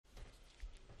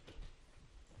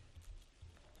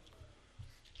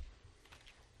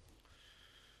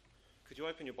you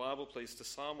open your Bible, please, to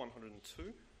Psalm 102?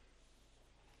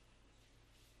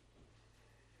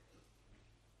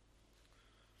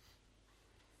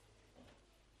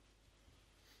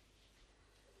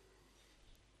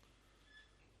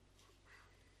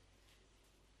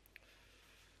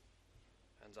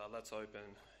 And let's open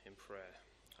in prayer.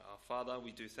 Father,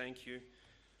 we do thank you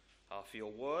for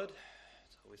your word.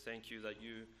 We thank you that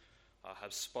you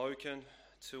have spoken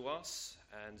to us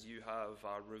and you have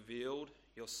revealed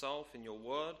yourself in your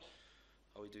word.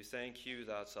 We do thank you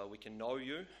that we can know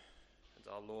you.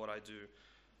 And Lord, I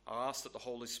ask that the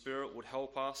Holy Spirit would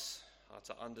help us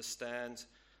to understand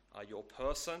your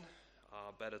person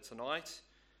better tonight.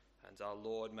 And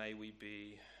Lord, may we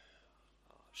be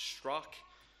struck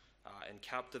and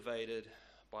captivated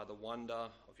by the wonder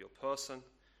of your person.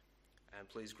 And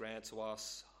please grant to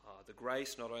us the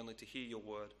grace not only to hear your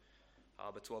word,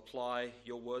 but to apply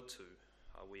your word too.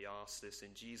 We ask this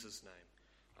in Jesus' name.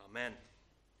 Amen.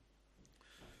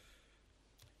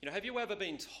 Have you ever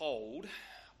been told,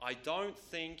 I don't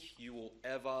think you will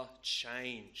ever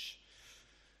change?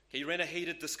 You're in a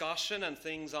heated discussion and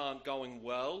things aren't going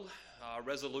well.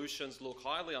 Resolutions look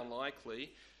highly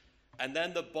unlikely. And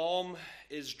then the bomb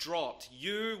is dropped.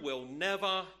 You will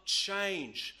never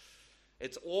change.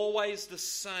 It's always the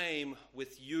same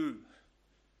with you.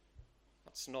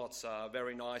 That's not a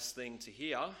very nice thing to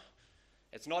hear.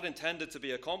 It's not intended to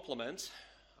be a compliment.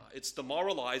 It's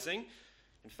demoralizing.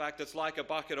 In fact, it's like a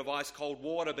bucket of ice-cold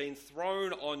water being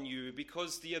thrown on you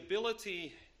because the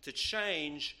ability to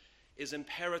change is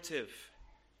imperative.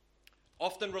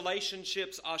 Often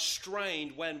relationships are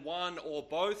strained when one or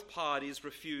both parties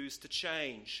refuse to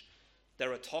change.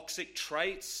 There are toxic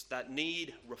traits that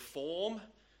need reform,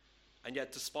 and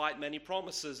yet despite many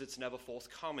promises, it's never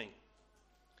forthcoming.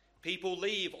 People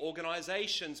leave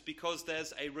organizations because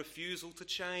there's a refusal to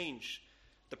change.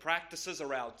 The practices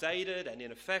are outdated and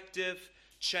ineffective.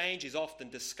 Change is often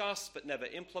discussed but never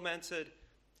implemented,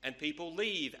 and people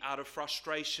leave out of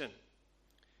frustration.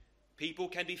 People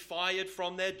can be fired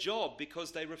from their job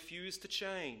because they refuse to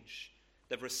change.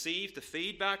 They've received the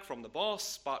feedback from the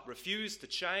boss but refuse to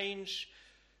change,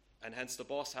 and hence the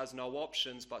boss has no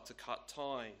options but to cut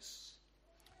ties.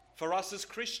 For us as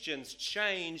Christians,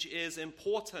 change is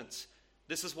important.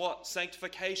 This is what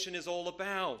sanctification is all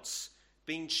about,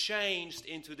 being changed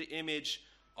into the image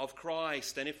of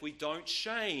Christ. And if we don't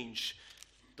change,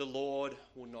 the Lord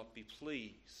will not be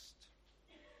pleased.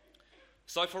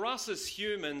 So for us as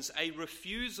humans, a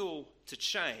refusal to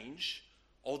change,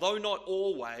 although not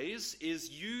always,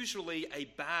 is usually a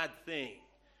bad thing.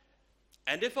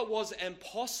 And if it was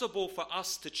impossible for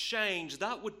us to change,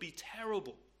 that would be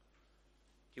terrible.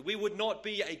 We would not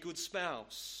be a good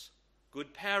spouse,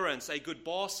 good parents, a good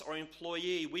boss or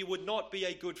employee. We would not be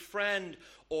a good friend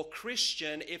or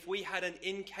Christian if we had an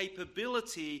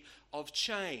incapability of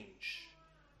change.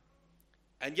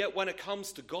 And yet when it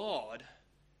comes to God,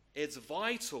 it's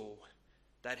vital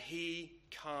that he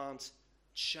can't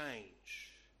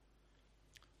change.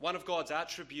 One of God's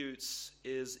attributes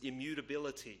is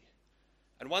immutability.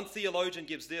 And one theologian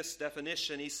gives this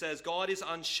definition. He says, God is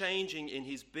unchanging in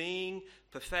his being,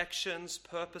 perfections,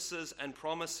 purposes, and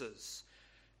promises.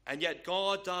 And yet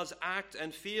God does act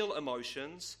and feel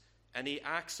emotions, and he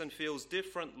acts and feels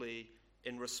differently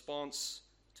in response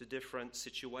to different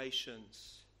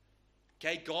situations.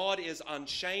 Okay, God is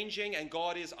unchanging and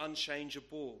God is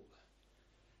unchangeable.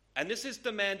 And this is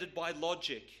demanded by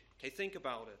logic. Okay, think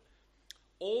about it.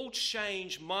 All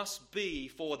change must be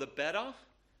for the better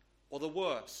or the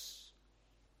worse.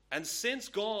 And since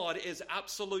God is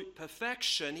absolute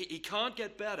perfection, he can't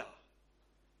get better.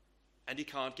 And he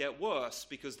can't get worse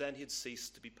because then he'd cease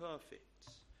to be perfect.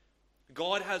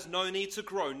 God has no need to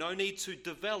grow, no need to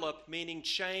develop, meaning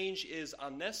change is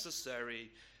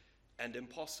unnecessary and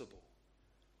impossible.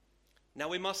 Now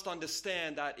we must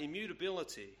understand that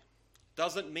immutability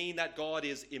doesn't mean that God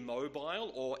is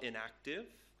immobile or inactive,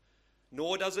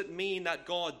 nor does it mean that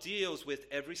God deals with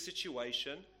every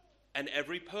situation and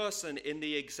every person in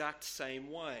the exact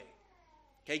same way.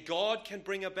 Okay, God can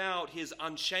bring about his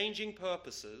unchanging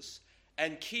purposes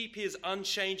and keep his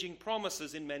unchanging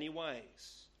promises in many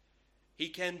ways. He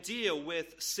can deal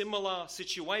with similar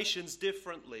situations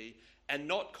differently and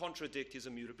not contradict his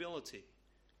immutability.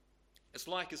 It's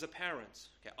like as a parent.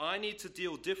 Okay, I need to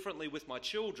deal differently with my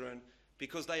children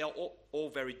because they are all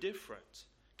very different.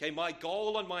 Okay, my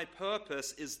goal and my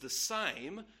purpose is the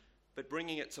same, but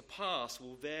bringing it to pass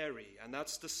will vary, and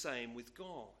that's the same with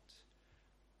God.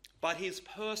 But his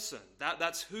person,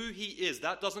 that's who he is,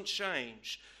 that doesn't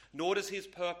change, nor does his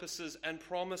purposes and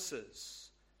promises.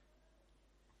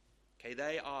 Okay,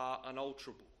 they are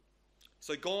unalterable.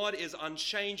 So God is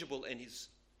unchangeable in his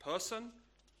person,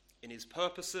 in his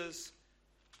purposes,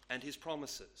 and his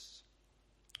promises.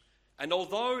 And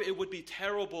although it would be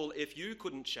terrible if you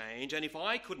couldn't change and if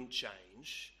I couldn't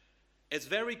change, it's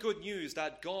very good news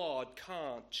that God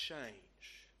can't change.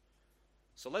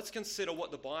 So let's consider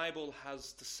what the Bible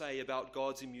has to say about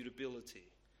God's immutability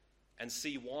and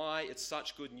see why it's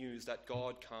such good news that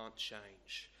God can't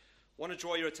change. I want to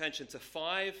draw your attention to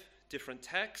 5 different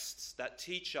texts that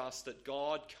teach us that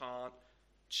God can't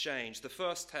change. The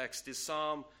first text is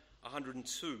Psalm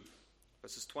 102,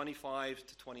 verses 25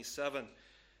 to 27.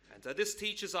 And this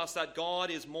teaches us that God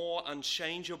is more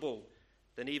unchangeable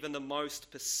than even the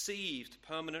most perceived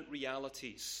permanent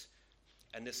realities.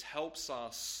 And this helps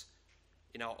us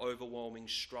in our overwhelming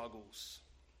struggles.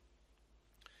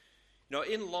 You know,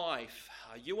 in life,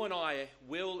 you and I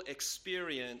will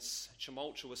experience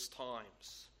tumultuous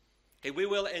times. Okay, we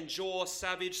will endure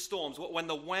savage storms when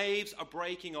the waves are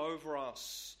breaking over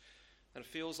us and it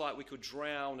feels like we could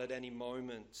drown at any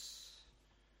moment.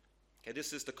 Okay,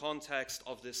 this is the context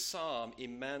of this psalm,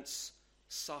 immense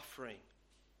suffering.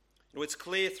 You know, it's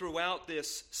clear throughout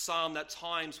this psalm that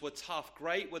times were tough,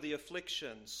 great were the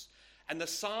afflictions, and the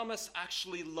psalmist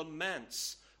actually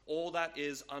laments all that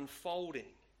is unfolding.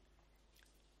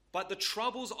 But the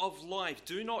troubles of life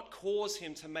do not cause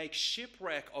him to make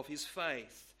shipwreck of his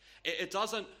faith. It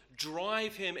doesn't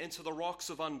drive him into the rocks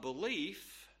of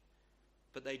unbelief,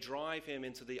 but they drive him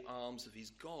into the arms of his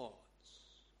God.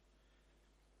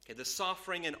 Okay, the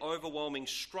suffering and overwhelming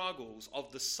struggles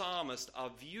of the psalmist are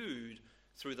viewed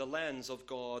through the lens of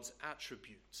God's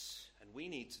attributes, and we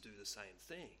need to do the same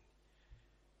thing.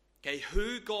 Okay,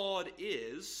 who God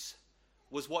is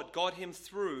was what got him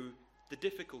through the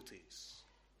difficulties,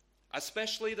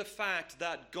 especially the fact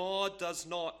that God does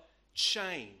not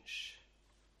change.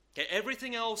 Okay,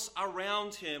 everything else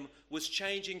around him was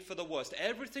changing for the worst.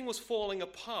 Everything was falling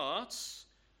apart.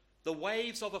 The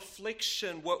waves of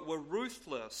affliction were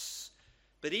ruthless.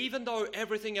 But even though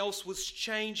everything else was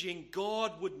changing,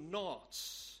 God would not.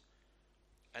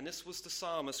 And this was the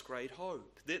psalmist's great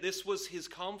hope. This was his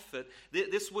comfort.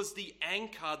 This was the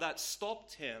anchor that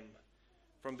stopped him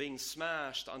from being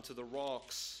smashed onto the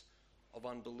rocks of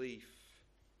unbelief.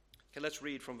 Okay, let's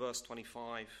read from verse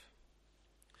 25.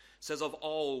 It says, "Of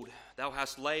old thou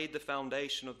hast laid the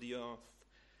foundation of the earth,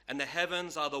 and the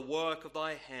heavens are the work of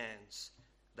thy hands.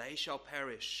 They shall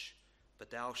perish, but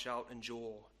thou shalt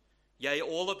endure. Yea,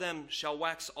 all of them shall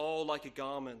wax old like a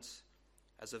garment.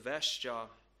 As a vesture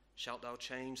shalt thou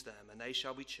change them, and they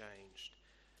shall be changed.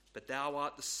 But thou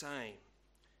art the same,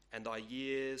 and thy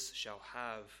years shall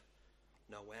have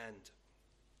no end."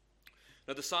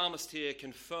 Now the psalmist here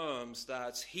confirms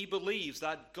that he believes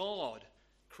that God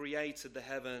created the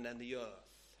heaven and the earth.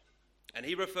 And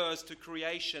he refers to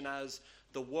creation as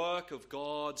the work of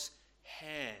God's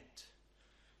hand.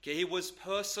 Okay, he was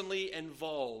personally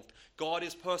involved. God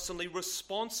is personally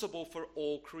responsible for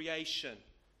all creation.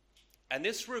 And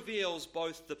this reveals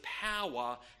both the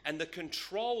power and the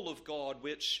control of God,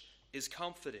 which is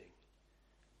comforting.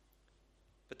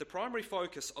 But the primary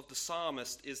focus of the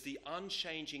psalmist is the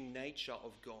unchanging nature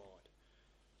of God.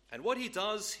 And what he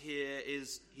does here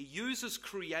is he uses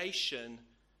creation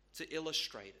to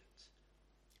illustrate it.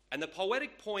 And the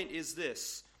poetic point is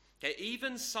this: okay,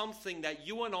 even something that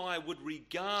you and I would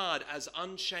regard as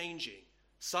unchanging,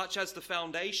 such as the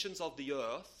foundations of the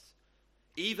earth,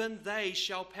 even they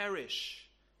shall perish.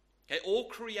 Okay, all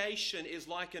creation is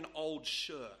like an old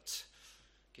shirt.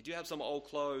 Okay, do you have some old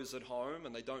clothes at home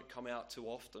and they don't come out too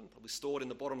often? Probably stored in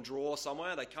the bottom drawer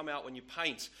somewhere. They come out when you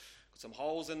paint. Got some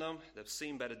holes in them. They've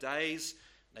seen better days.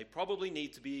 They probably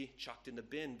need to be chucked in the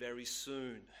bin very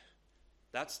soon.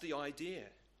 That's the idea.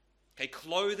 Okay,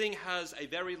 clothing has a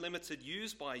very limited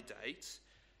use-by date,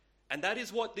 and that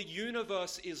is what the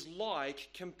universe is like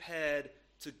compared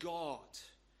to God.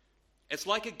 It's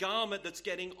like a garment that's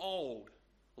getting old.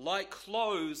 Like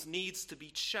clothes, needs to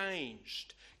be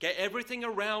changed. Okay, everything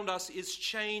around us is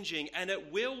changing, and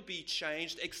it will be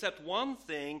changed except one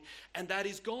thing, and that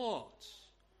is God.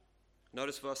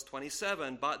 Notice verse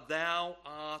 27, "But thou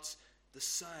art the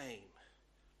same."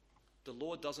 The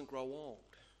Lord doesn't grow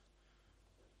old.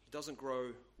 He doesn't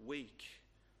grow weak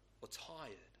or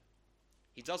tired.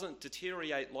 He doesn't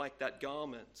deteriorate like that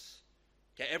garment.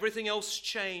 Okay, everything else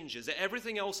changes.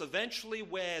 Everything else eventually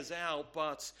wears out,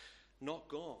 but not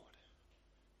God.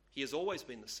 He has always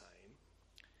been the same,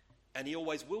 and he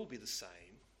always will be the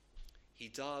same. He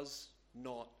does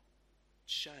not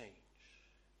change.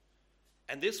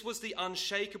 And this was the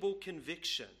unshakable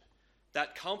conviction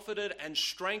that comforted and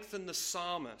strengthened the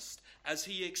psalmist as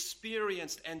he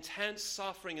experienced intense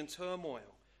suffering and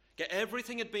turmoil. Okay,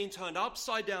 everything had been turned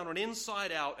upside down and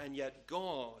inside out, and yet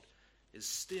God is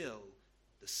still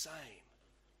the same.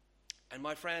 And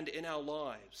my friend, in our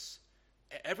lives,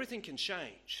 everything can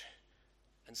change.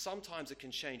 And sometimes it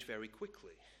can change very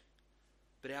quickly.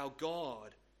 But our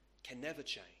God can never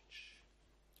change.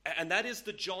 And that is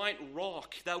the giant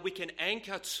rock that we can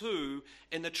anchor to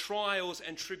in the trials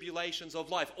and tribulations of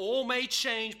life. All may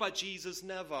change, but Jesus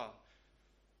never.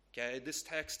 Okay, this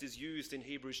text is used in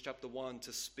Hebrews chapter 1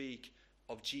 to speak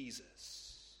of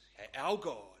Jesus. Okay, our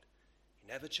God,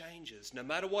 he never changes. No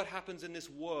matter what happens in this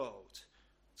world,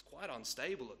 it's quite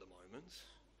unstable at the moment.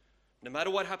 No matter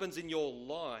what happens in your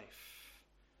life,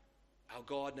 our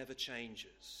God never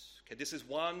changes. Okay, this is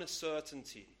one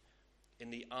certainty in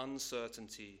the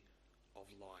uncertainty of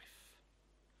life.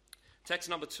 Text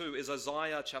number 2 is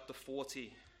Isaiah chapter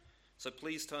 40. So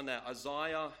please turn there.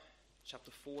 Isaiah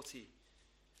chapter 40.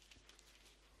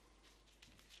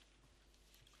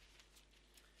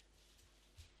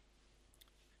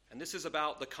 And this is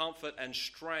about the comfort and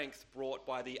strength brought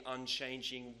by the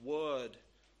unchanging word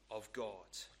of God.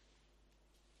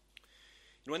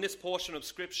 In this portion of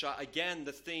Scripture, again,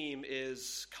 the theme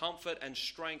is comfort and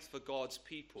strength for God's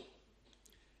people.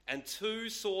 And two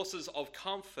sources of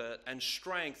comfort and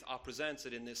strength are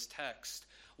presented in this text.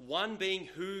 One being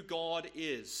who God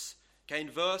is. Okay, in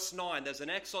verse 9, there's an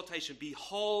exhortation,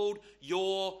 behold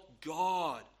your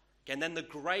God. Okay, and then the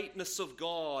greatness of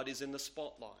God is in the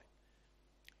spotlight.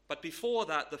 But before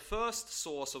that, the first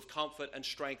source of comfort and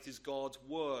strength is God's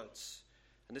words.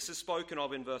 And this is spoken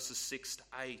of in verses 6 to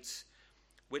 8,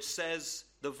 which says,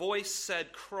 the voice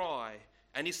said, cry.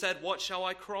 And he said, what shall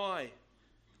I cry?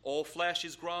 All flesh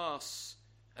is grass,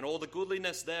 and all the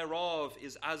goodliness thereof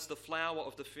is as the flower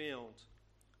of the field.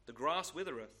 The grass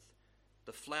withereth,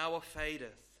 the flower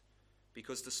fadeth,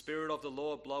 because the Spirit of the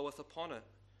Lord bloweth upon it.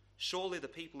 Surely the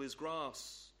people is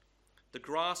grass. The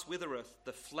grass withereth,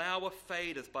 the flower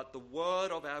fadeth, but the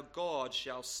word of our God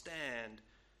shall stand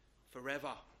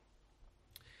forever.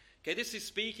 Okay, this is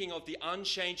speaking of the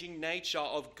unchanging nature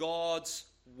of God's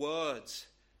words.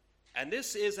 And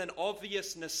this is an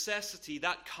obvious necessity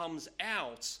that comes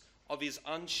out of his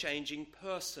unchanging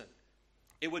person.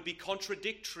 It would be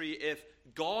contradictory if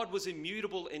God was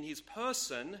immutable in his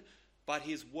person, but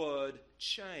his word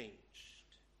changed.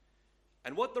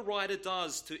 And what the writer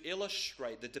does to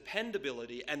illustrate the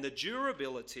dependability and the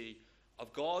durability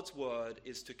of God's word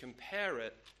is to compare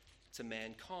it to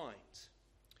mankind.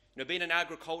 Being an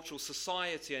agricultural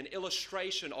society, an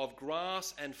illustration of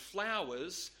grass and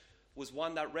flowers was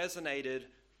one that resonated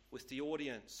with the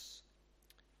audience.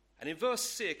 And in verse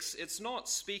 6, it's not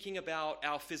speaking about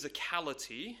our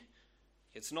physicality.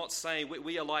 It's not saying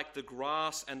we are like the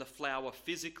grass and the flower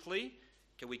physically.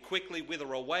 Okay, we quickly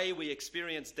wither away, we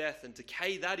experience death and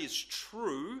decay. That is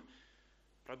true.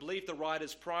 But I believe the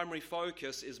writer's primary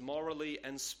focus is morally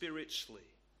and spiritually.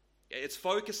 It's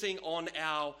focusing on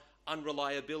our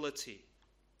unreliability.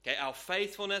 Okay, our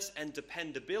faithfulness and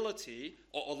dependability,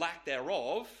 or lack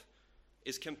thereof,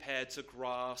 is compared to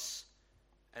grass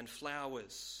and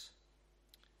flowers.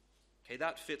 Okay,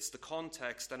 that fits the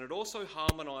context, and it also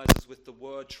harmonizes with the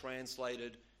word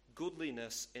translated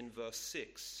goodliness in verse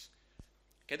 6.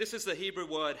 Okay, this is the Hebrew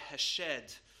word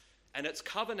hesed, and it's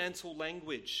covenantal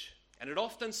language, and it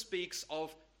often speaks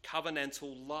of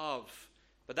covenantal love,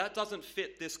 but that doesn't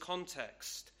fit this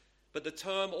context. But the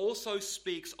term also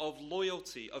speaks of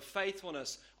loyalty, of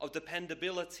faithfulness, of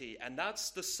dependability, and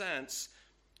that's the sense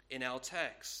in our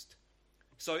text.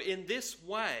 So in this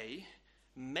way,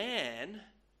 man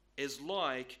is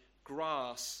like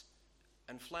grass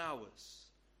and flowers.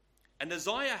 And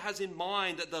Isaiah has in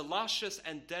mind that the luscious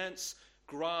and dense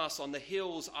grass on the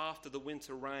hills after the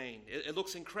winter rain. It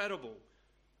looks incredible.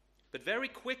 But very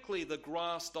quickly the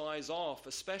grass dies off,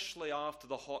 especially after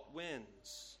the hot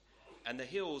winds, and the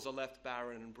hills are left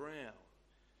barren and brown.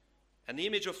 And the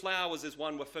image of flowers is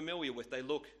one we're familiar with. They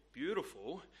look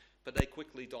beautiful, but they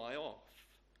quickly die off.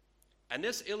 And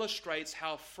this illustrates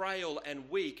how frail and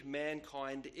weak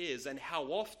mankind is and how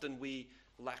often we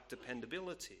lack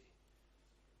dependability.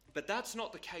 But that's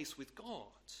not the case with God.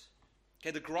 Okay,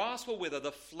 the grass will wither,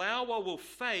 the flower will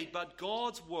fade, but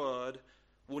God's word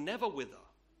will never wither.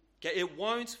 Okay, it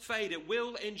won't fade, it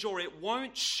will endure, it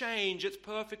won't change, it's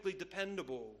perfectly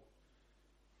dependable.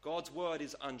 God's word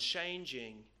is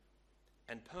unchanging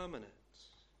and permanent.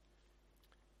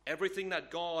 Everything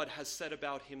that God has said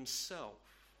about himself,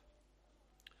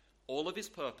 all of his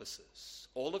purposes,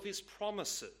 all of his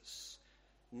promises,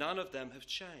 none of them have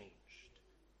changed.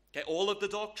 Okay, all of the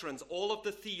doctrines, all of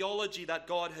the theology that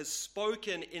God has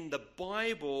spoken in the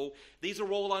Bible, these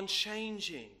are all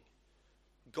unchanging.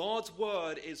 God's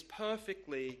word is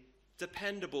perfectly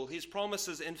dependable. His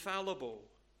promises infallible.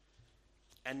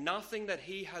 And nothing that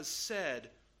he has said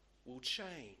will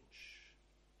change.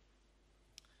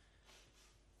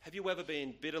 Have you ever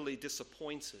been bitterly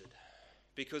disappointed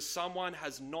because someone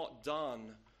has not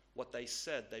done what they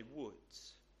said they would?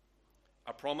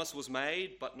 A promise was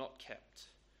made but not kept.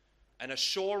 An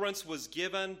assurance was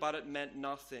given but it meant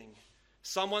nothing.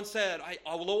 Someone said,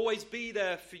 I will always be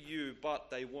there for you,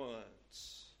 but they weren't.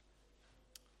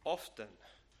 Often,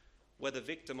 we're the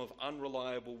victim of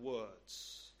unreliable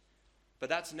words. But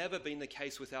that's never been the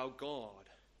case with our God,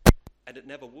 and it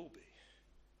never will be.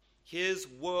 His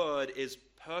word is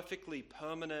perfectly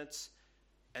permanent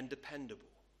and dependable.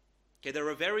 Okay, there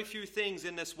are very few things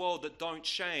in this world that don't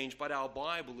change, but our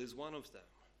Bible is one of them.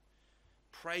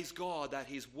 Praise God that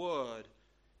his word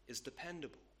is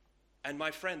dependable. And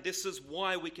my friend, this is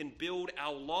why we can build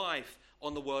our life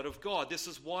on the word of God. This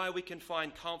is why we can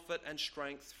find comfort and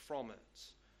strength from it.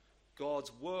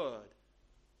 God's word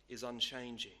is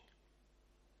unchanging.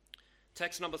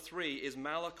 Text number 3 is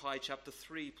Malachi chapter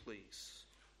 3, please.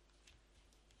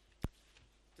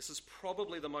 This is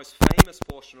probably the most famous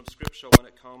portion of Scripture when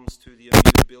it comes to the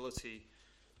immutability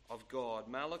of God.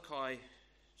 Malachi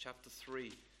chapter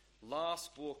 3,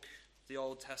 last book of the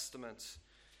Old Testament.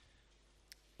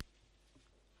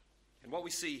 And what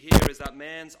we see here is that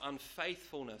man's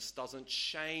unfaithfulness doesn't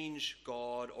change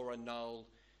God or annul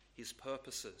his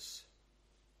purposes.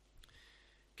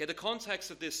 Okay, the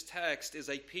context of this text is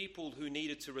a people who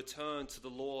needed to return to the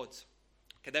Lord.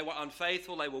 Okay, they were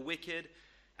unfaithful, they were wicked,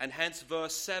 and hence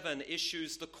verse 7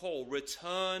 issues the call,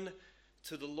 return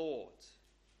to the Lord.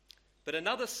 But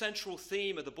another central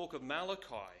theme of the book of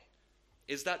Malachi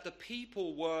is that the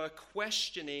people were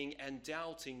questioning and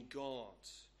doubting God.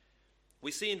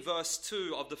 We see in verse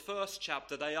 2 of the first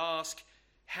chapter, they ask,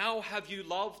 how have you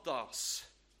loved us?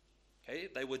 Okay,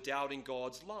 they were doubting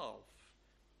God's love.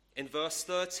 In verse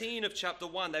 13 of chapter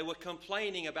 1, they were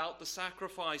complaining about the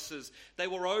sacrifices. They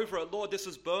were over it. Lord, this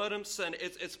is burdensome.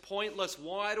 It's pointless.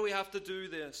 Why do we have to do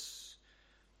this?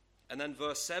 And then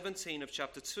verse 17 of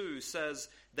chapter 2 says,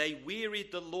 they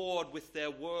wearied the Lord with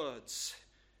their words.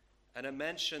 And it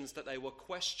mentions that they were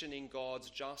questioning God's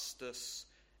justice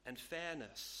and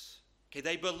fairness. Okay,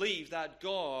 they believed that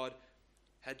God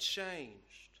had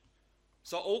changed.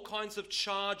 So all kinds of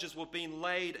charges were being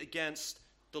laid against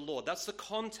the Lord. That's the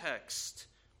context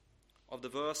of the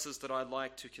verses that I'd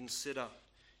like to consider.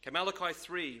 Okay, Malachi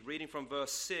 3, reading from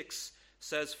verse 6,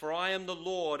 says, for I am the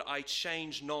Lord, I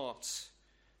change not.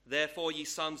 Therefore ye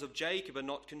sons of Jacob are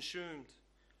not consumed.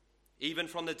 Even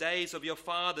from the days of your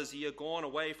fathers ye are gone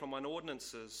away from mine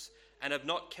ordinances, and have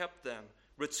not kept them.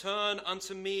 Return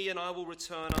unto me, and I will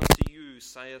return unto you,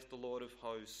 saith the Lord of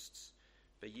hosts.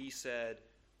 But ye said,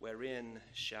 wherein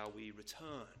shall we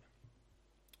return?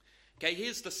 Okay,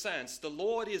 here's the sense. The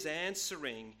Lord is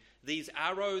answering these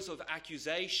arrows of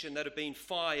accusation that have been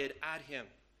fired at him.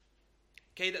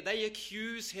 Okay, that they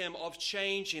accuse him of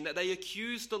changing, that they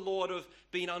accuse the Lord of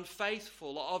being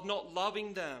unfaithful, of not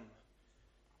loving them.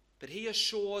 But he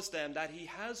assures them that he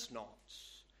has not,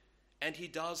 and he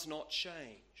does not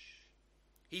change.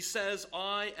 He says,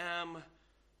 I am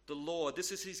the Lord.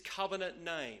 This is his covenant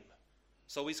name.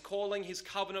 So he's calling his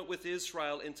covenant with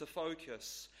Israel into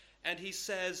focus. And he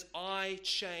says, I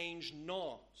change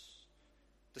not.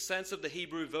 The sense of the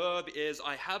Hebrew verb is,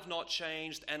 I have not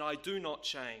changed and I do not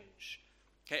change.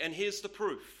 Okay, and here's the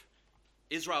proof.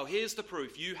 Israel, here's the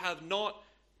proof. You have not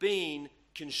been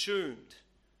consumed.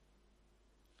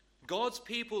 God's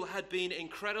people had been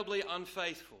incredibly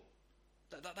unfaithful.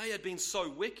 They had been so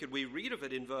wicked. We read of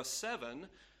it in verse 7,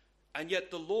 and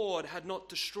yet the Lord had not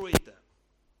destroyed them.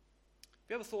 Have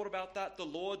you ever thought about that? The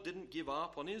Lord didn't give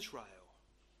up on Israel.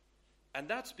 And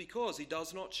that's because he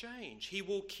does not change. He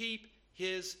will keep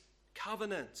his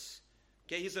covenants.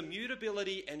 Okay, his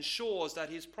immutability ensures that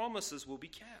his promises will be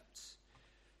kept.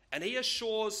 And he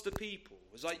assures the people,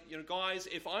 it's like, guys,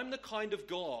 if I'm the kind of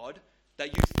God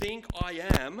that you think I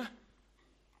am,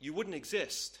 you wouldn't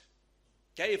exist.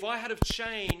 Okay, if I had have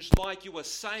changed like you were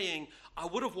saying, I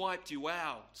would have wiped you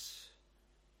out.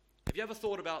 Have you ever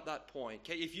thought about that point?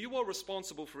 Okay, if you were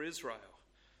responsible for Israel,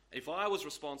 if I was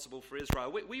responsible for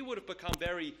Israel, we would have become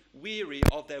very weary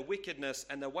of their wickedness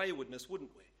and their waywardness,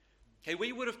 wouldn't we? Okay,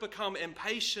 we would have become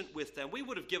impatient with them. We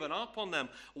would have given up on them,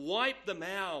 wiped them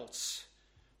out,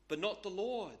 but not the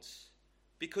Lord,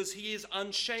 because he is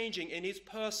unchanging in his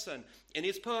person, in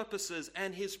his purposes,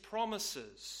 and his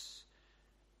promises.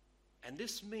 And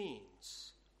this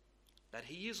means that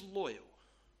he is loyal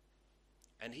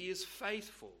and he is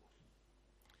faithful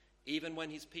even when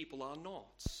his people are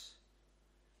not.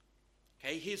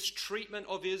 Okay, his treatment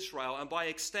of Israel, and by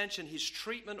extension his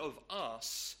treatment of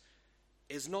us,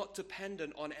 is not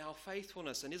dependent on our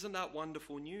faithfulness. And isn't that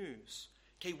wonderful news?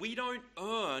 Okay, we don't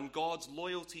earn God's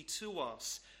loyalty to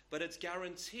us, but it's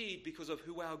guaranteed because of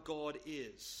who our God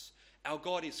is. Our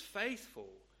God is faithful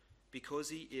because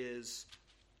he is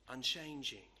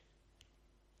unchanging.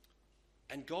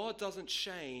 And God doesn't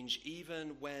change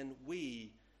even when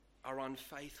we are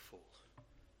unfaithful.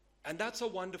 And that's a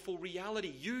wonderful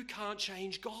reality. You can't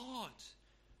change God.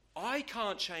 I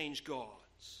can't change God.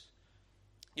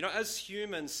 You know, as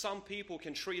humans, some people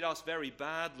can treat us very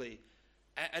badly,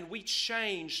 and we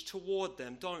change toward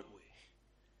them, don't we?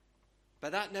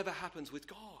 But that never happens with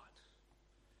God.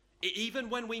 Even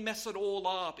when we mess it all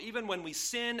up, even when we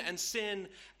sin and sin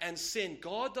and sin,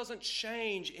 God doesn't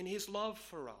change in his love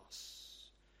for us.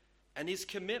 And his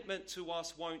commitment to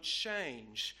us won't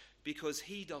change because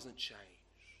he doesn't change.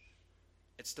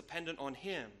 It's dependent on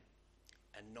him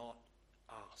and not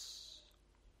us.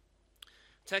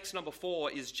 Text number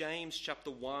 4 is James chapter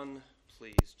 1,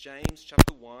 please. James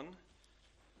chapter 1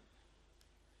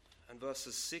 and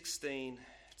verses 16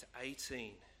 to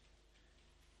 18.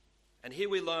 And here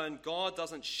we learn God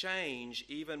doesn't change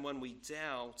even when we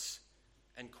doubt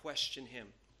and question him.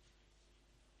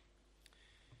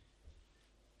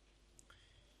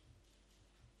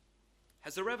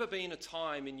 Has there ever been a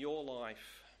time in your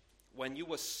life when you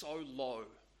were so low,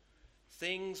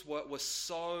 things were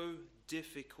so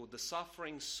difficult, the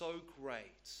suffering so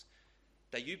great,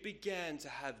 that you began to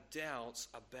have doubts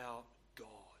about God?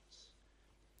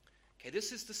 Okay,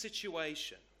 this is the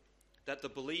situation that the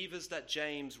believers that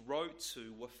James wrote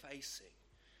to were facing.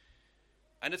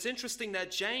 And it's interesting that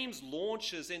James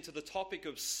launches into the topic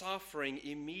of suffering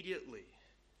immediately.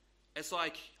 It's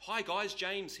like, hi guys,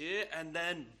 James here, and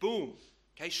then boom,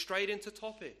 okay, straight into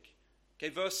topic. Okay,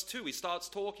 verse 2, he starts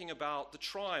talking about the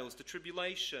trials, the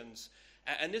tribulations,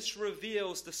 and this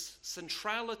reveals the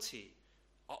centrality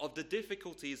of the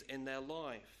difficulties in their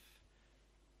life.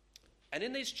 And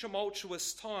in these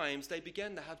tumultuous times, they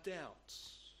began to have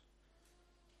doubts.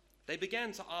 They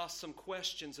began to ask some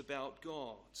questions about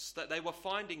God, that they were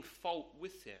finding fault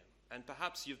with him, and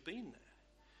perhaps you've been there.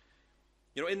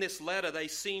 You know, in this letter, they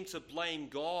seem to blame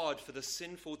God for the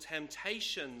sinful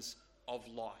temptations of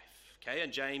life. Okay,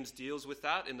 and James deals with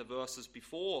that in the verses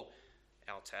before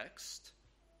our text.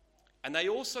 And they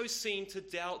also seem to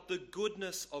doubt the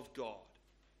goodness of God.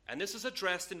 And this is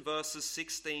addressed in verses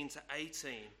 16 to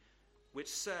 18, which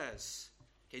says,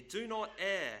 okay, do not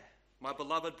err, my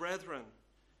beloved brethren.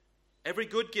 Every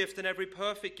good gift and every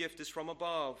perfect gift is from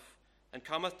above, and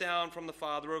cometh down from the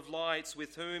Father of lights,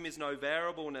 with whom is no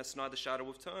variableness, neither shadow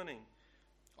of turning.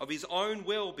 Of his own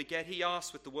will begat he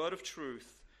us with the word of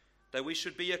truth, that we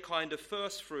should be a kind of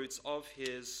first fruits of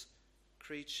his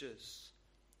creatures.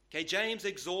 Okay, James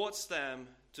exhorts them,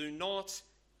 do not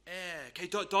err. Okay,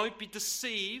 don't be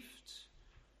deceived.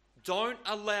 Don't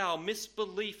allow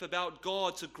misbelief about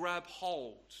God to grab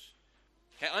hold.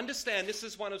 Okay, understand this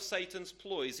is one of Satan's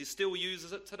ploys. He still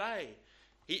uses it today.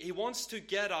 He wants to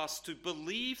get us to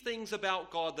believe things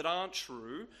about God that aren't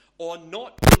true, or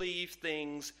not believe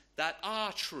things that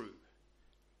are true.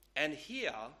 And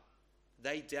here,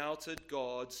 they doubted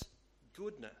God's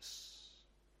goodness.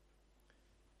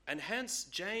 And hence,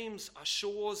 James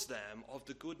assures them of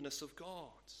the goodness of God.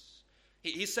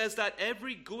 He says that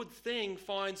every good thing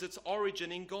finds its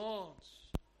origin in God.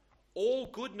 All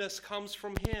goodness comes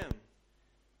from him.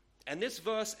 And this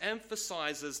verse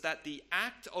emphasizes that the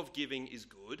act of giving is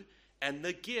good, and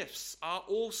the gifts are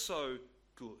also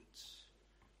good.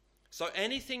 So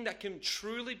anything that can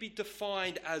truly be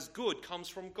defined as good comes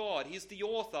from God. He's the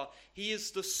author. He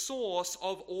is the source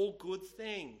of all good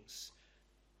things.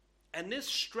 And this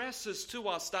stresses to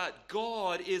us that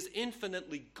God is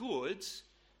infinitely good,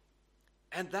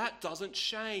 and that doesn't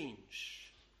change.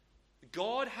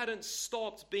 God hadn't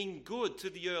stopped being good to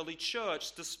the early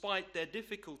church despite their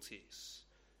difficulties.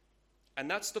 And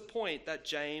that's the point that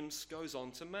James goes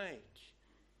on to make.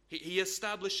 He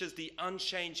establishes the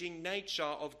unchanging nature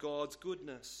of God's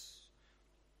goodness.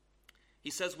 He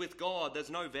says with God there's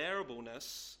no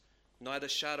variableness, neither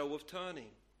shadow of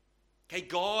turning. Okay,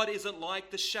 God isn't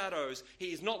like the shadows.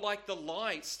 He is not like the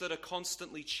lights that are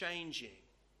constantly changing.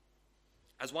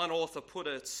 As one author put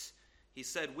it, he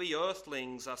said, we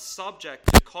earthlings are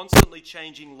subject to constantly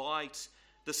changing light.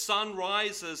 The sun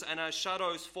rises and our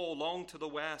shadows fall long to the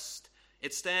west.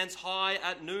 It stands high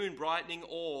at noon, brightening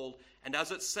all, and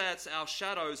as it sets, our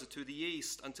shadows are to the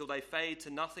east until they fade to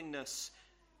nothingness.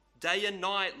 Day and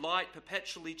night, light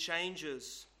perpetually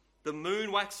changes. The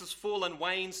moon waxes full and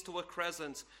wanes to a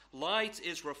crescent. Light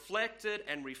is reflected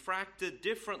and refracted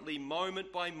differently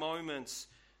moment by moment.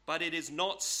 But it is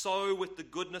not so with the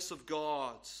goodness of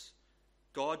God.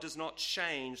 God does not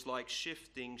change like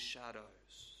shifting shadows.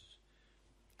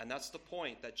 And that's the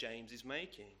point that James is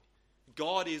making.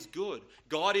 God is good.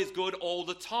 God is good all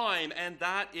the time, and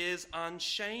that is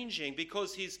unchanging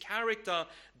because his character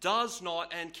does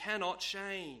not and cannot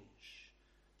change.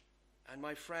 And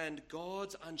my friend,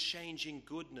 God's unchanging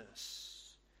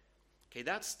goodness,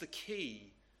 that's the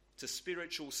key to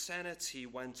spiritual sanity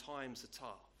when times are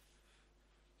tough.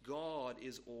 God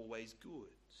is always good.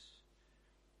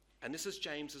 And this is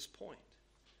James's point.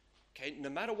 No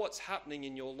matter what's happening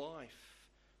in your life,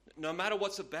 no matter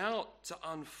what's about to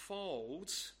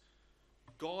unfold,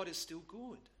 God is still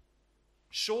good.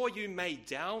 Sure, you may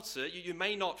doubt it, you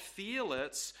may not feel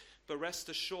it, but rest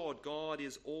assured, God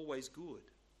is always good.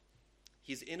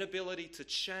 His inability to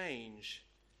change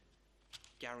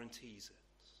guarantees it.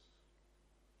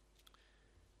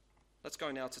 Let's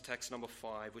go now to text number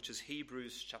 5, which is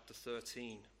Hebrews chapter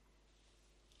 13.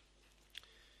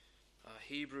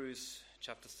 Hebrews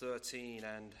chapter 13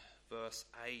 and verse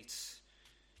 8.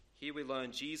 Here we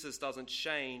learn Jesus doesn't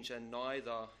change and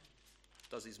neither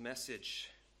does his message.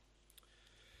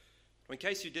 In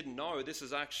case you didn't know, this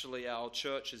is actually our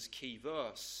church's key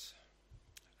verse.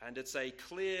 And it's a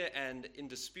clear and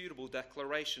indisputable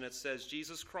declaration. It says,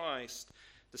 Jesus Christ,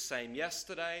 the same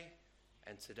yesterday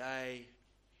and today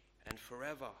and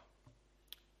forever.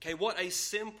 What a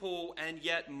simple and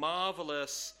yet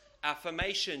marvelous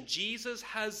affirmation. Jesus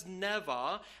has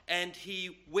never and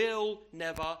he will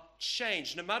never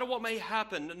change. No matter what may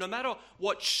happen, no matter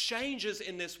what changes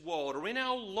in this world or in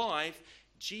our life,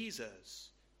 Jesus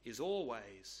is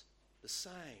always the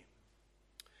same.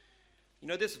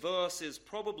 This verse is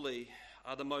probably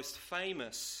the most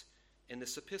famous in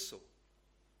this epistle.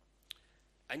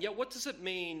 And yet, what does it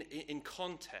mean in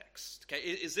context?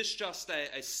 Is this just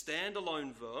a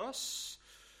standalone verse?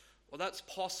 Well, that's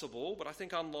possible, but I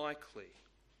think unlikely.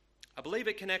 I believe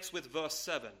it connects with verse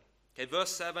 7.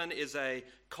 Verse 7 is a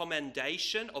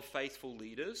commendation of faithful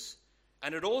leaders,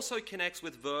 and it also connects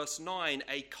with verse 9,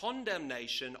 a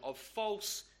condemnation of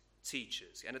false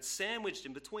teachers, and it's sandwiched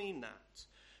in between that.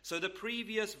 So the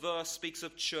previous verse speaks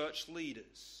of church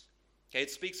leaders. It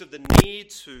speaks of the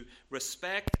need to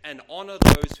respect and honor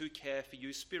those who care for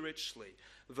you spiritually.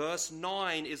 Verse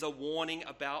 9 is a warning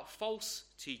about false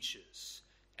teachers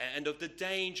and of the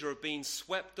danger of being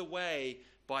swept away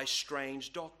by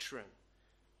strange doctrine.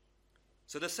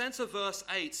 So the sense of verse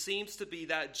 8 seems to be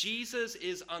that Jesus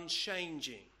is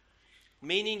unchanging,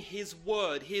 meaning his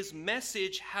word, his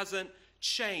message hasn't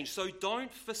changed. So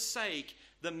don't forsake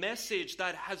the message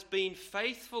that has been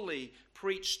faithfully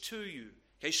preached to you.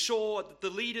 Sure, the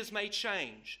leaders may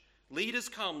change. Leaders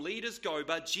come, leaders go,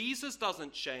 but Jesus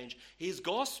doesn't change. His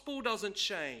gospel doesn't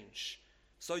change.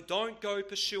 So don't go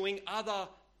pursuing other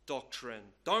doctrine.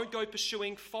 Don't go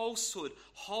pursuing falsehood.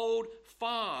 Hold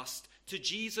fast to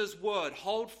Jesus' word.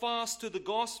 Hold fast to the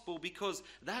gospel because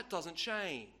that doesn't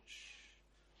change.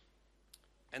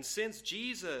 And since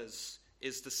Jesus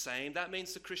is the same, that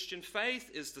means the Christian faith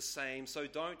is the same, so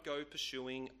don't go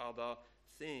pursuing other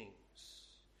things.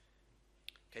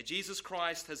 Jesus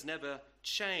Christ has never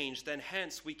changed, and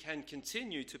hence we can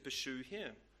continue to pursue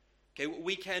him.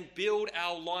 We can build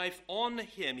our life on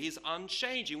him. He's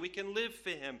unchanging. We can live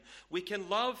for him. We can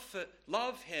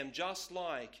love him just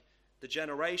like the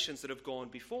generations that have gone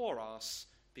before us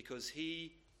because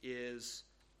he is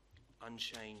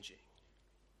unchanging.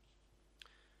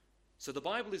 So the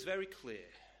Bible is very clear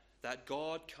that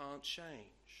God can't change.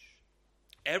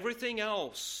 Everything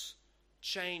else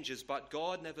changes, but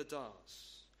God never does.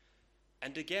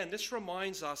 And again, this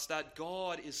reminds us that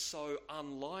God is so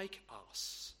unlike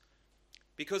us.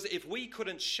 Because if we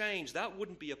couldn't change, that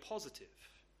wouldn't be a positive.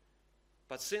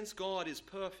 But since God is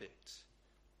perfect,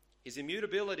 his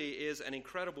immutability is an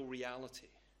incredible reality.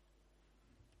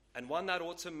 And one that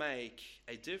ought to make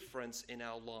a difference in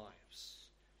our lives.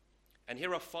 And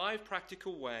here are 5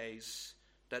 practical ways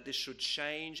that this should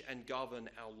change and govern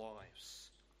our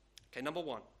lives. Number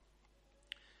 1.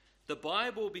 The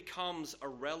Bible becomes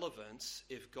irrelevant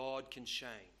if God can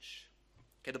change.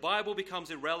 The Bible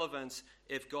becomes irrelevant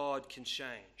if God can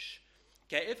change.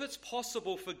 If it's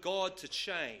possible for God to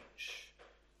change,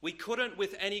 we couldn't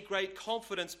with any great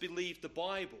confidence believe the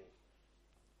Bible.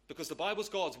 Because the Bible's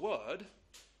God's word,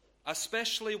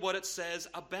 especially what it says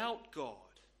about God.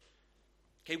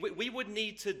 We would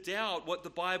need to doubt what the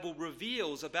Bible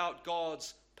reveals about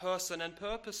God's person and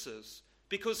purposes.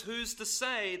 Because who's to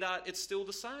say that it's still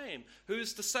the same?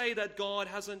 Who's to say that God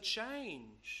hasn't changed?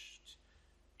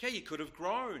 Okay, he could have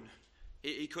grown.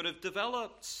 He could have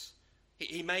developed.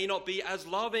 He may not be as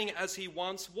loving as he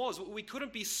once was. We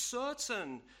couldn't be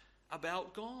certain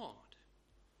about God.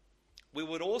 We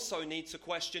would also need to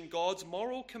question God's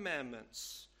moral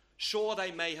commandments. Sure,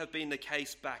 they may have been the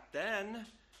case back then,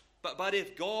 but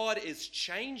if God is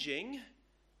changing,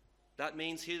 that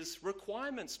means his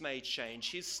requirements may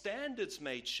change, his standards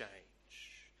may change.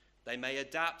 They may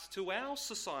adapt to our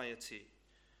society.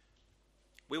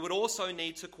 We would also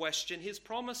need to question his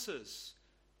promises,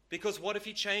 because what if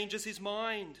he changes his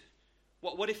mind?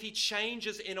 What if he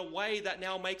changes in a way that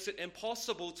now makes it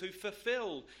impossible to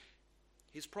fulfill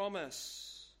his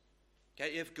promise?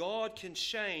 Okay, if God can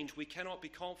change, we cannot be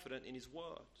confident in his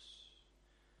words.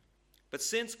 But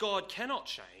since God cannot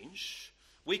change,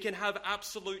 we can have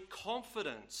absolute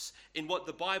confidence in what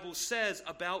the Bible says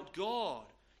about God.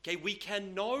 Okay, we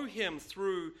can know him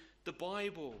through the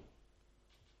Bible.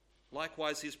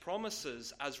 Likewise, his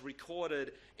promises, as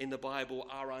recorded in the Bible,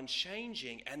 are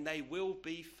unchanging and they will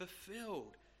be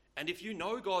fulfilled. And if you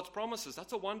know God's promises,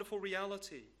 that's a wonderful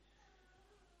reality.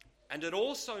 And it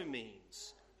also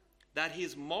means that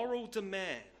his moral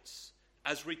demands,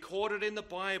 as recorded in the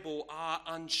Bible, are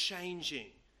unchanging.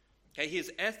 Okay,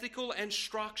 his ethical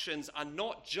instructions are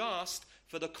not just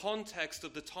for the context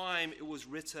of the time it was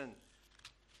written.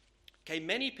 Okay,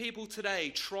 many people today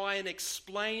try and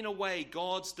explain away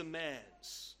God's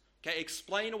demands. Okay,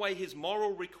 explain away his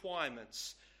moral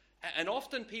requirements. And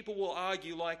often people will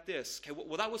argue like this. Okay,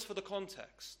 well, that was for the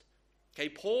context. Okay,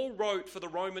 Paul wrote for the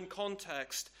Roman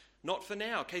context, not for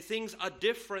now. Okay, things are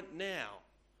different now.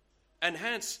 And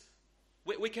hence,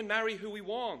 we can marry who we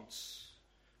want.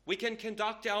 We can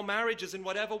conduct our marriages in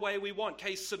whatever way we want.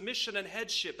 Okay, submission and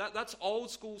headship, that's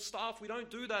old school stuff. We don't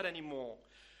do that anymore.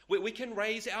 We can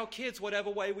raise our kids whatever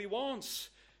way we want.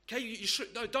 Okay,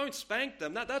 don't spank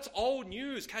them. That's old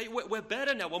news. Okay, we're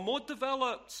better now. We're more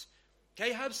developed.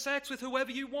 Okay, have sex with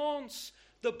whoever you want.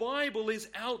 The Bible is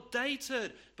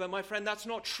outdated. But my friend, that's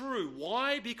not true.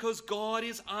 Why? Because God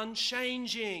is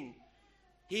unchanging.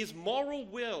 His moral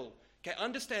will, okay,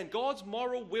 understand, God's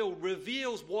moral will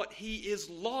reveals what he is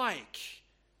like.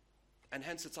 And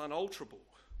hence it's unalterable.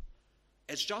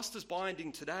 It's just as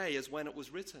binding today as when it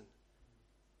was written.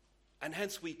 And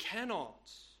hence we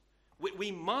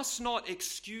must not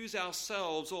excuse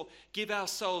ourselves or give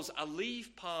ourselves a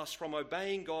leave pass from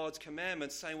obeying God's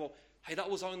commandments, saying, well, hey, that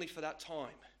was only for that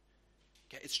time.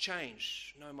 Okay, it's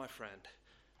changed. No, my friend.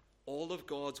 All of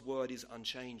God's word is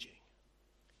unchanging.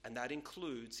 And that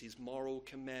includes his moral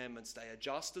commandments. They are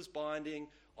just as binding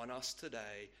on us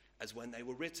today as when they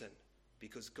were written,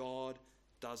 because God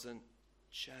doesn't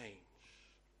change.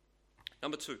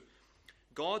 Number 2,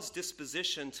 God's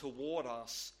disposition toward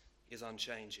us is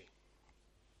unchanging.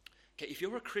 Okay, if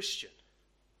you're a Christian,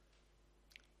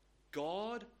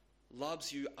 God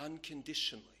loves you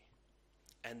unconditionally,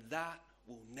 and that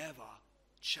will never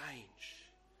change.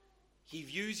 He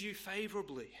views you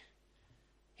favorably.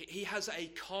 He has a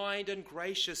kind and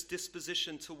gracious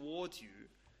disposition toward you,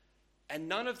 and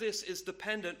none of this is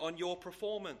dependent on your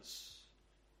performance.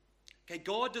 Okay,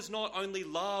 God does not only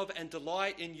love and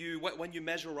delight in you when you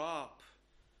measure up.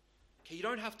 Okay, you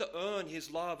don't have to earn his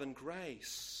love and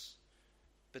grace,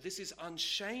 but this is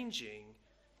unchanging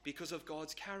because of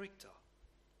God's character.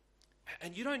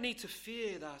 And you don't need to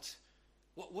fear that,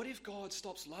 what if God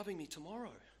stops loving me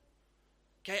tomorrow?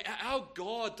 Okay, our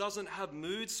God doesn't have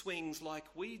mood swings like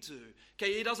we do.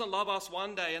 Okay, he doesn't love us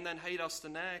one day and then hate us the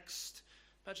next.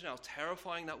 Imagine how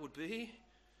terrifying that would be.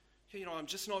 You know, I'm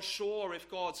just not sure if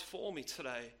God's for me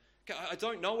today. Okay, I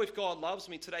don't know if God loves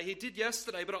me today. He did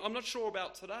yesterday, but I'm not sure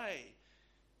about today.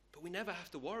 But we never have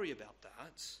to worry about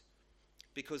that,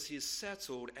 because he is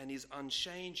settled and is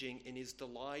unchanging in his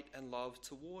delight and love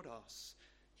toward us.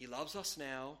 He loves us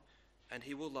now, and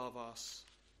he will love us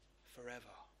forever.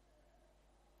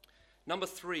 Number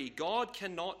 3, God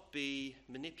cannot be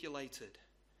manipulated.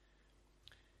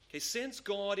 Okay, since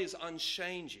God is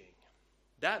unchanging,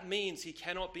 that means he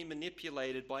cannot be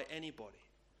manipulated by anybody.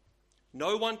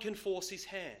 No one can force his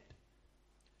hand.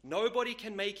 Nobody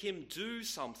can make him do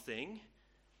something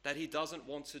that he doesn't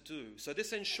want to do. So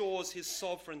this ensures his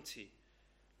sovereignty.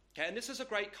 Okay, and this is a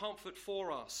great comfort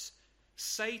for us.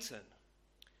 Satan,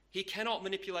 he cannot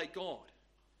manipulate God.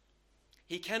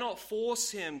 He cannot force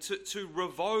him to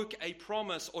revoke a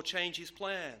promise or change his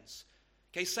plans.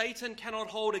 Okay, Satan cannot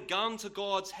hold a gun to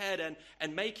God's head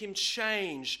and make him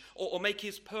change or make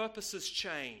his purposes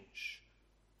change.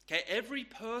 Okay, every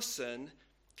person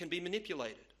can be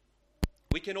manipulated.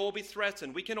 We can all be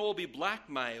threatened. We can all be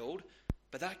blackmailed,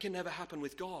 but that can never happen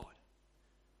with God.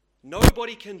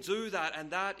 Nobody can do that,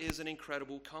 and that is an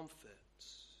incredible comfort.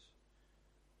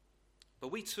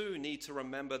 But we too need to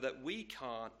remember that we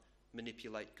can't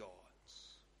manipulate God.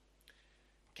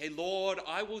 Okay, Lord,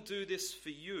 I will do this for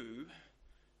you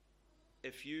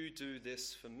if you do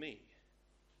this for me.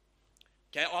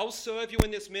 Okay, I'll serve you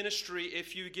in this ministry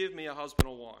if you give me a husband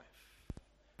or wife.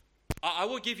 I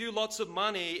will give you lots of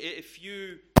money if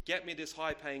you get me this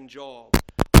high-paying job.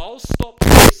 I'll stop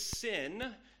this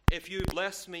sin if you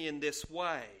bless me in this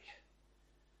way.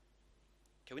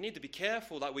 Okay, we need to be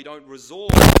careful that we don't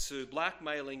resort to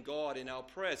blackmailing God in our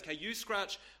prayers. Okay, you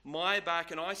scratch my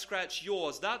back and I scratch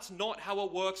yours. That's not how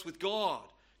it works with God.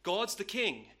 God's the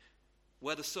king.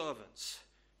 We're the servants.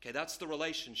 Okay, that's the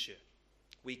relationship.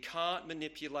 We can't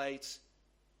manipulate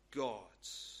God.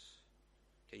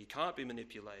 Okay, he can't be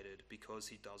manipulated because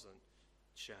he doesn't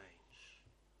change.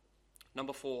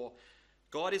 Number 4,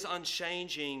 God is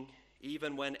unchanging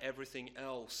even when everything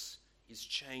else is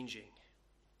changing.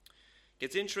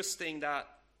 It's interesting that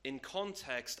in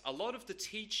context, a lot of the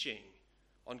teaching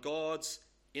on God's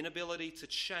inability to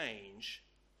change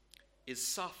is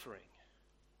suffering.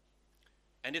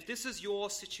 And if this is your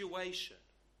situation,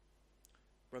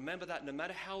 remember that no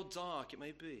matter how dark it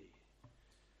may be,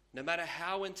 no matter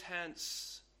how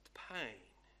intense the pain,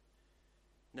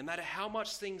 no matter how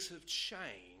much things have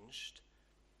changed,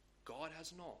 God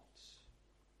has not.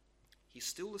 He's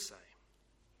still the same.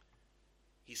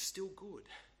 He's still good.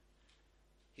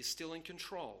 He's still in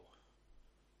control.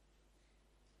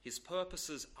 His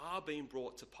purposes are being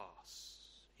brought to pass,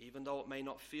 even though it may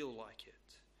not feel like it.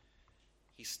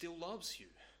 He still loves you.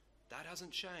 That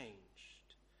hasn't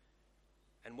changed.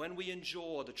 And when we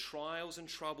endure the trials and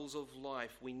troubles of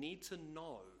life, we need to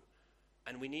know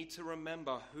and we need to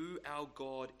remember who our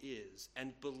God is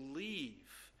and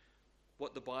believe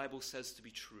what the Bible says to be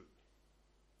true.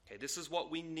 Okay, this is what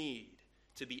we need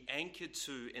to be anchored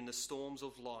to in the storms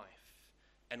of life.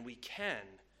 And we can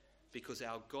because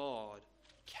our God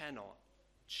cannot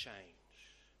change.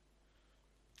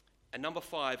 And number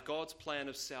 5, God's plan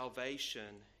of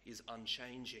salvation is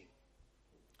unchanging.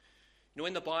 You know,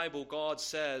 in the Bible, God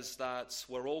says that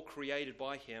we're all created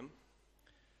by him,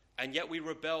 and yet we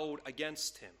rebelled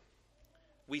against him.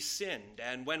 We sinned,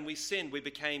 and when we sinned, we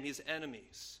became his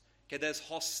enemies. Okay, there's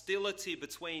hostility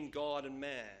between God and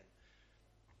man.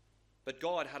 But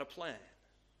God had a plan.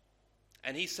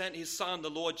 And he sent his son,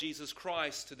 the Lord Jesus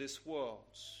Christ, to this world.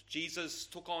 Jesus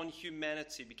took on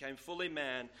humanity, became fully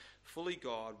man, fully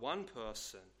God, one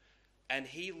person. And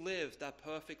he lived that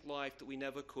perfect life that we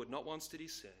never could. Not once did he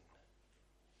sin.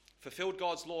 Fulfilled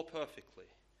God's law perfectly.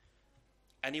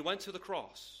 And he went to the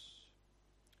cross.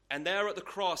 And there at the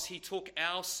cross, he took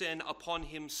our sin upon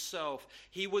himself.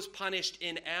 He was punished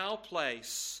in our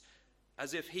place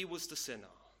as if he was the sinner,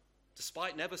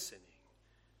 despite never sinning.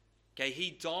 Okay,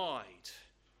 he died,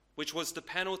 which was the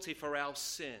penalty for our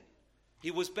sin.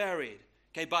 He was buried,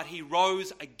 okay, but he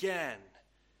rose again.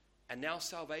 And now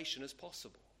salvation is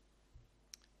possible.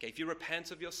 Okay, if you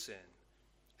repent of your sin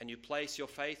and you place your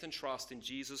faith and trust in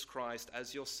Jesus Christ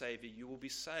as your Savior, you will be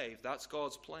saved. That's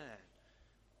God's plan.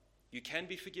 You can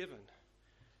be forgiven.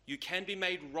 You can be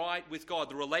made right with God.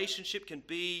 The relationship can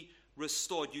be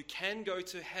restored. You can go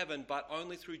to heaven, but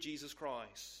only through Jesus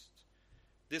Christ.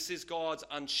 This is God's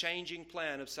unchanging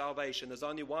plan of salvation. There's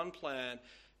only one plan,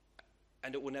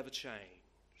 and it will never change.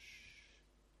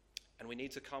 And we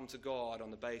need to come to God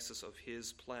on the basis of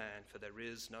his plan, for there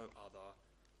is no other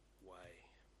way.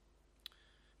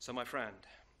 So, my friend,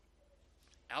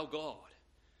 our God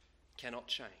cannot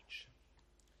change.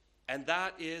 And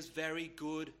that is very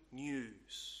good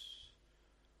news.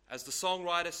 As the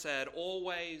songwriter said,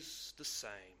 always the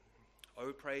same.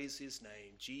 Oh, praise his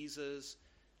name. Jesus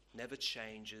never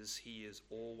changes. He is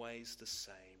always the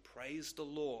same. Praise the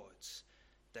Lord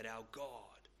that our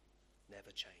God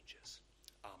never changes.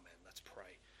 Amen. Let's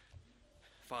pray.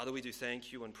 Father, we do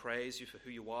thank you and praise you for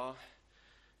who you are.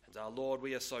 And our Lord,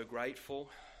 we are so grateful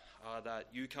that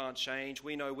you can't change.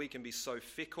 We know we can be so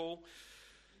fickle.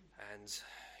 And,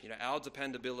 you know, our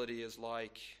dependability is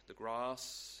like the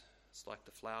grass. It's like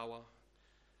the flower.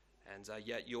 And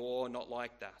yet you're not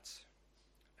like that.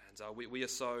 And we are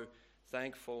so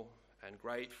thankful and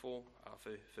grateful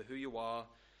for who you are.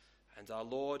 And our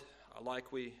Lord,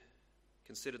 like we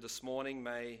considered this morning,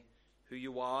 may who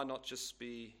you are not just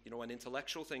be, an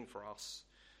intellectual thing for us,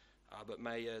 but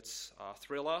may it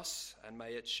thrill us and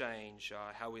may it change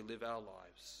how we live our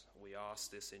lives. We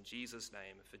ask this in Jesus'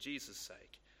 name and for Jesus'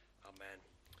 sake. Amen.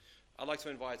 I'd like to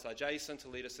invite Jason to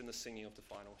lead us in the singing of the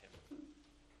final hymn.